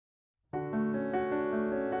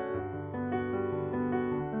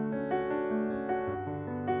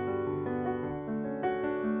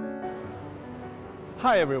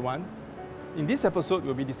Hi everyone. In this episode,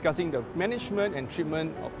 we'll be discussing the management and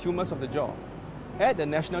treatment of tumours of the jaw at the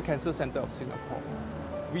National Cancer Centre of Singapore.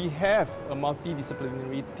 We have a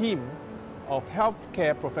multidisciplinary team of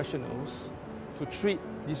healthcare professionals to treat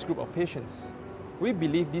this group of patients. We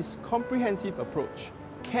believe this comprehensive approach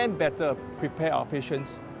can better prepare our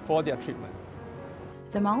patients for their treatment.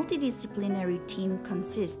 The multidisciplinary team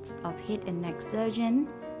consists of head and neck surgeon,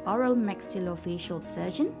 oral maxillofacial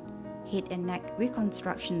surgeon, head and neck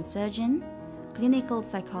reconstruction surgeon, clinical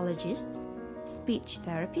psychologist, speech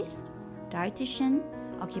therapist, dietitian,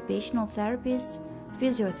 occupational therapist,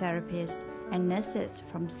 physiotherapist, and nurses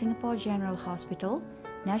from Singapore General Hospital,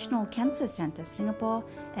 National Cancer Centre Singapore,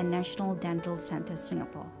 and National Dental Centre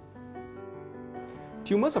Singapore.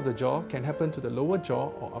 Tumours of the jaw can happen to the lower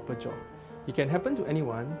jaw or upper jaw. It can happen to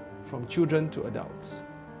anyone, from children to adults.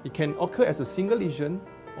 It can occur as a single lesion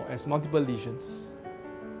or as multiple lesions.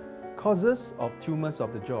 Causes of tumours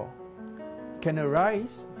of the jaw can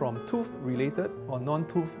arise from tooth-related or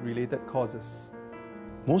non-tooth-related causes.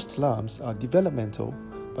 Most lumps are developmental,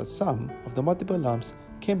 but some of the multiple lumps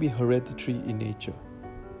can be hereditary in nature.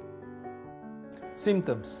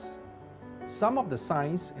 Symptoms. Some of the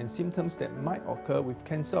signs and symptoms that might occur with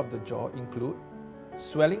cancer of the jaw include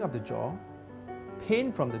swelling of the jaw,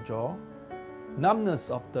 pain from the jaw, numbness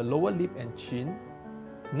of the lower lip and chin,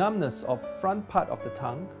 numbness of front part of the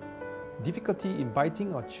tongue, difficulty in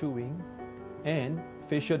biting or chewing, and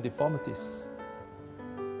facial deformities.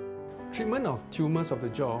 Treatment of tumours of the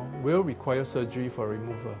jaw will require surgery for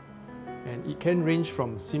removal, and it can range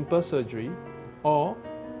from simple surgery or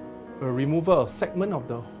a removal of segment of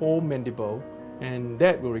the whole mandible, and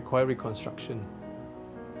that will require reconstruction.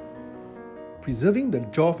 Preserving the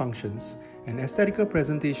jaw functions and aesthetical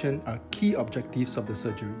presentation are key objectives of the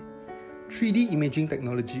surgery. 3D imaging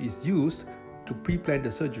technology is used to pre-plan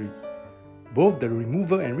the surgery. Both the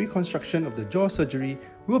removal and reconstruction of the jaw surgery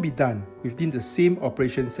will be done within the same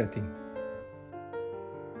operation setting.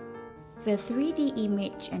 The 3D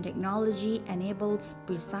image and technology enables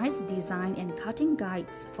precise design and cutting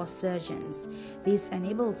guides for surgeons. This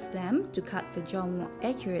enables them to cut the jaw more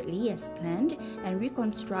accurately as planned and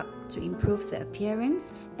reconstruct to improve the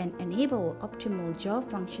appearance and enable optimal jaw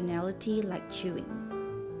functionality like chewing.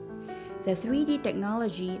 The 3D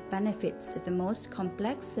technology benefits the most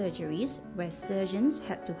complex surgeries where surgeons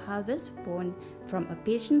had to harvest bone from a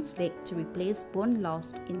patient's leg to replace bone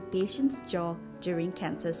lost in patient's jaw during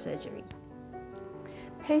cancer surgery.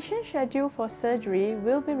 Patient scheduled for surgery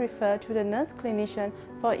will be referred to the nurse clinician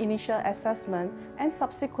for initial assessment and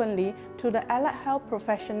subsequently to the allied health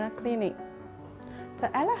professional clinic.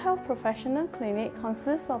 The Allied Health Professional Clinic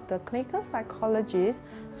consists of the clinical psychologist,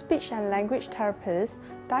 speech and language therapist,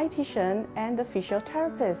 dietitian, and the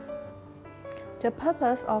physiotherapist. The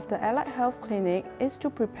purpose of the Allied Health Clinic is to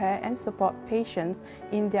prepare and support patients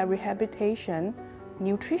in their rehabilitation,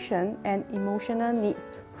 nutrition, and emotional needs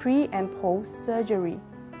pre- and post-surgery.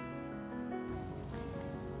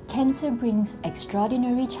 Cancer brings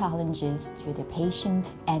extraordinary challenges to the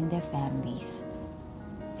patient and their families.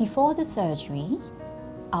 Before the surgery,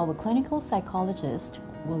 our clinical psychologist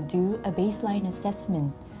will do a baseline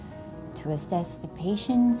assessment to assess the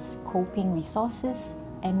patient's coping resources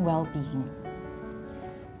and well-being.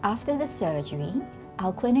 After the surgery,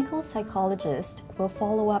 our clinical psychologist will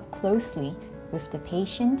follow up closely with the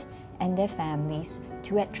patient and their families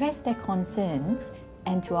to address their concerns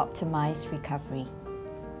and to optimize recovery.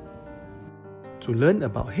 To learn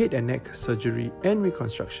about head and neck surgery and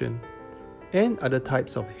reconstruction and other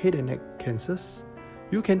types of head and neck cancers,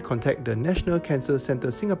 you can contact the National Cancer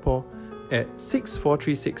Centre Singapore at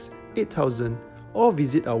 6436 8000 or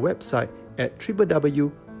visit our website at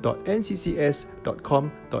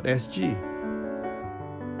www.nccs.com.sg.